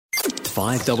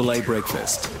Adelaide's 5AA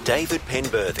Breakfast. David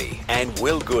Penberthy and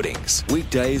Will Goodings.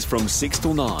 Weekdays from 6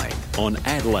 till 9 on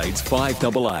Adelaide's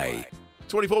 5AA.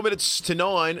 24 minutes to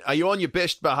 9. Are you on your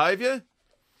best behaviour?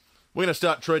 We're going to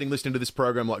start treating listening to this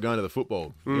program like going to the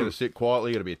football. You got to sit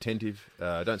quietly, you got to be attentive,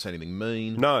 don't say anything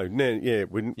mean. We're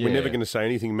never going to say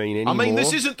anything mean anymore. I mean,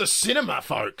 this isn't the cinema,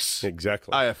 folks.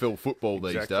 Exactly. AFL football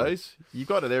these days. You've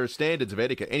got to, there are standards of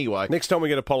etiquette. Anyway. Next time we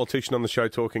get a politician on the show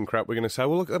talking crap, we're going to say,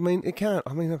 well, look,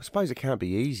 I suppose it can't be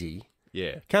easy. Yeah.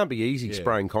 It can't be easy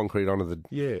spraying concrete onto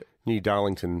the New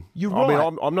Darlington. You're right. I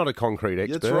mean, I'm not a concrete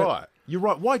expert. That's right. You're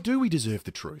right. Why do we deserve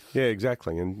the truth? Yeah,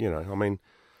 exactly. And,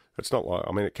 it's not like,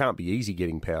 it can't be easy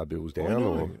getting power bills down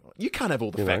or you can't have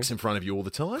all the facts in front of you all the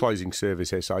time. Closing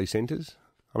service SA centres.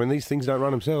 I mean, these things don't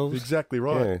run themselves. Exactly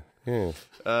right. Yeah.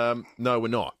 No, we're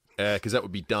not, because that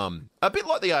would be dumb. A bit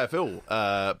like the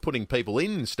AFL, putting people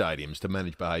in stadiums to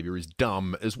manage behaviour is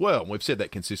dumb as well. We've said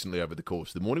that consistently over the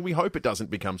course of the morning. We hope it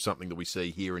doesn't become something that we see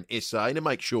here in SA. And to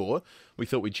make sure, we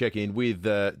thought we'd check in with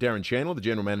Darren Chandler, the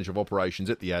General Manager of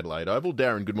Operations at the Adelaide Oval.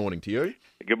 Darren, good morning to you.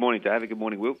 Good morning, David. Good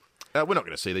morning, Will. We're not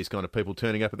going to see these kind of people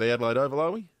turning up at the Adelaide Oval,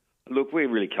 are we? Look, we're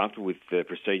really comfortable with the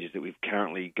procedures that we've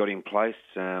currently got in place.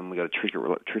 We've got a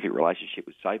terrific relationship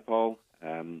with SAPOL,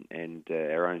 and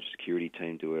our own security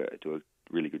team do a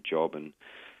really good job. And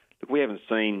look, we haven't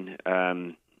seen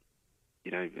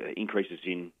increases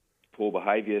in poor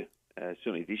behaviour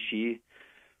certainly this year.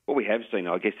 What we have seen,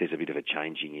 I guess, there's a bit of a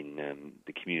changing in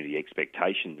the community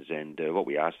expectations, and what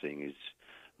we are seeing is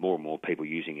more and more people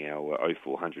using our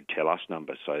 0400 Tell Us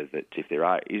number, so that if there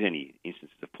is any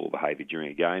instances of poor behaviour during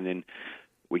a game, then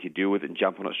we could deal with it and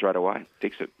jump on it straight away,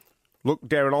 fix it. Look,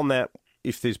 Darren, on that,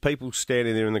 if there's people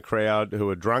standing there in the crowd who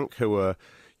are drunk, who are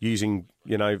using,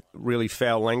 really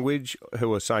foul language,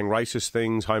 who are saying racist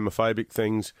things, homophobic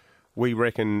things, we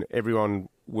reckon everyone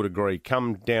would agree.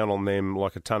 Come down on them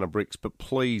like a ton of bricks, but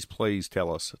please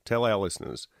tell our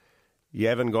listeners, you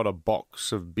haven't got a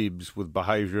box of bibs with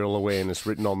behavioural awareness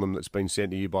written on them that's been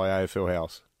sent to you by AFL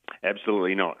House?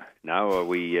 Absolutely not. No,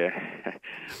 we have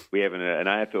an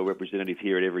AFL representative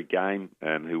here at every game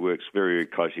who works very, very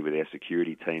closely with our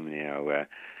security team and our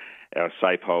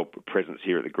SAPOL presence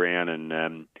here at the ground.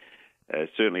 And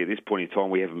certainly at this point in time,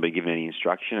 we haven't been given any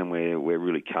instruction, and we're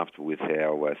really comfortable with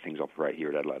how things operate here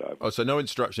at Adelaide Oval. Oh, so no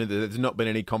instruction. There's not been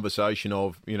any conversation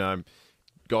of,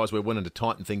 guys, we're wanting to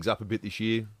tighten things up a bit this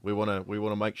year. We want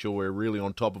to make sure we're really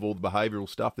on top of all the behavioural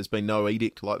stuff. There's been no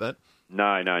edict like that?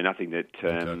 No, nothing that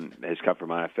has come from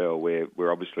AFL.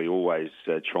 We're obviously always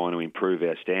trying to improve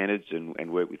our standards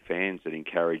and work with fans that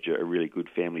encourage a really good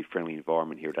family-friendly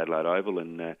environment here at Adelaide Oval,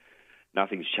 and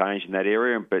nothing's changed in that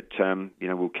area. But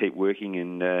we'll keep working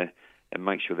and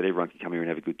make sure that everyone can come here and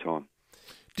have a good time.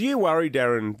 Do you worry,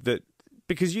 Darren, that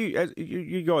because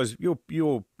you guys,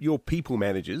 you're people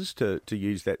managers, to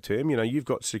use that term. You've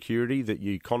got security that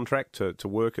you contract to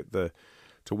work at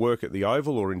the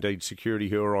Oval, or indeed security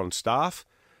who are on staff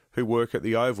who work at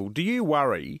the Oval. Do you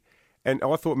worry? And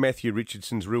I thought Matthew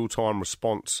Richardson's real-time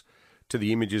response to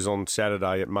the images on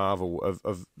Saturday at Marvel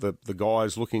of the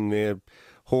guys looking there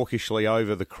hawkishly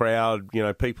over the crowd,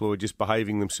 people who are just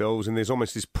behaving themselves, and there's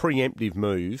almost this preemptive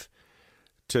move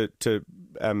to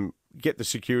get the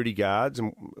security guards,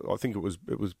 and I think it was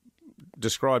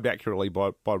described accurately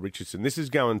by Richardson. This is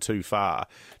going too far.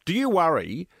 Do you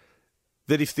worry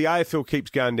that if the AFL keeps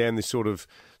going down this sort of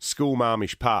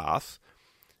schoolmarmish path,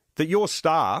 that your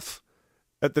staff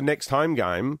at the next home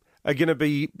game are going to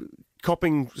be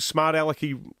copping smart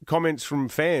alecky comments from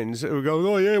fans who are going,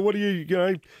 oh yeah, what are you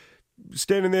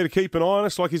standing there to keep an eye on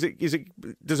us? Like, does it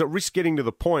risk getting to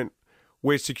the point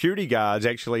where security guards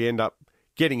actually end up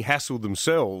getting hassled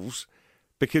themselves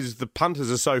because the punters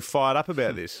are so fired up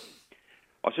about this?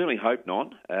 I certainly hope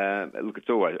not. Look, it's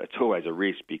always a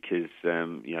risk because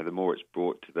the more it's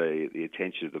brought to the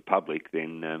attention of the public,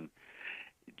 then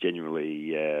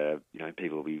generally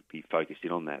people will be focused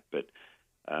in on that. But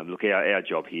look, our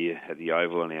job here at the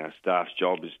Oval and our staff's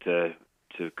job is to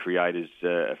create as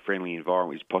a friendly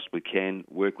environment as possibly can.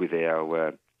 Work with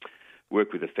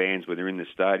the fans when they're in the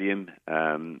stadium.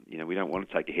 We don't want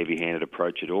to take a heavy-handed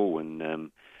approach at all,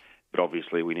 but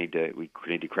obviously we need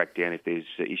to crack down if there's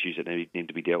issues that need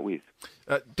to be dealt with.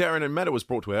 Darren, a matter was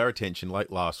brought to our attention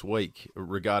late last week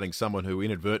regarding someone who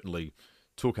inadvertently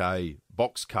took a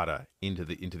box cutter into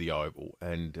the Oval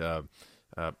and a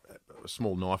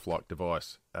small knife-like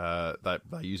device. They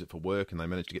use it for work and they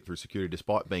managed to get through security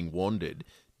despite being wanded.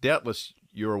 Doubtless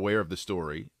you're aware of the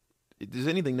story. Does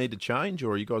anything need to change,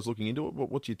 or are you guys looking into it?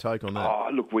 What's your take on that? Oh,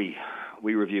 look, we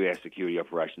review our security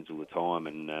operations all the time,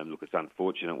 and look, it's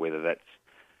unfortunate whether that's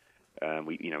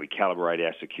We calibrate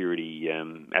our security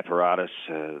apparatus,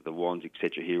 the wands,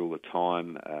 etc. here all the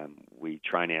time. We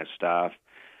train our staff,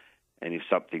 and if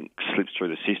something slips through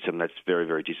the system, that's very,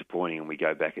 very disappointing, and we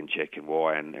go back and check and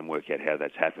why and work out how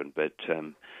that's happened. But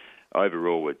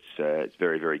overall, it's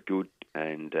very, very good.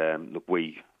 And look,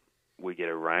 we get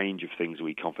a range of things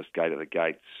we confiscate at the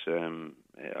gates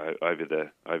over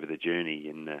the journey,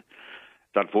 and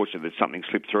it's unfortunate that something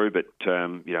slipped through. But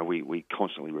we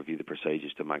constantly review the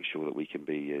procedures to make sure that we can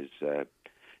be as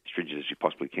stringent as we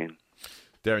possibly can.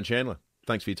 Darren Chandler,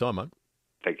 thanks for your time, mate.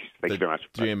 Thank you very much.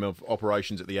 GM of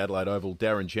operations at the Adelaide Oval,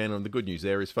 Darren Chandler. And the good news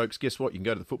there is, folks, guess what? You can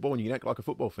go to the football and you can act like a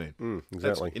football fan.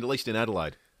 Exactly. At least in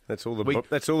Adelaide. That's all the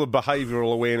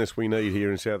behavioural awareness we need here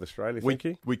in South Australia. Thank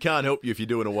you. We can't help you if you're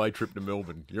doing a away trip to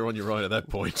Melbourne. You're on your own at that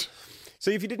point.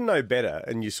 See, if you didn't know better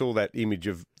and you saw that image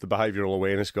of the behavioural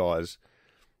awareness guys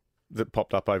that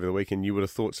popped up over the weekend, you would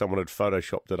have thought someone had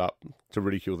photoshopped it up to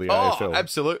ridicule the AFL. Oh,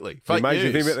 absolutely. Fake news. news.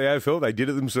 You think about the AFL? They did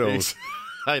it themselves.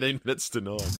 18 minutes to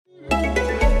 9.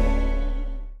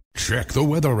 Check the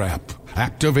weather app.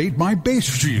 Activate my base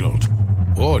shield.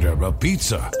 Order a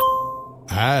pizza.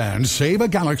 And save a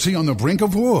galaxy on the brink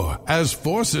of war as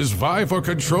forces vie for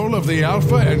control of the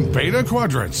Alpha and Beta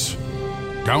quadrants.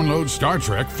 Download Star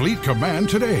Trek Fleet Command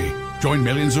today. Join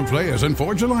millions of players and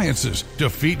forge alliances,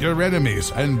 defeat your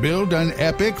enemies, and build an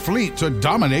epic fleet to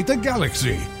dominate the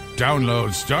galaxy.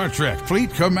 Download Star Trek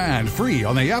Fleet Command free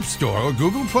on the App Store or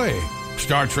Google Play.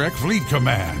 Star Trek Fleet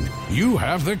Command. You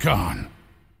have the con.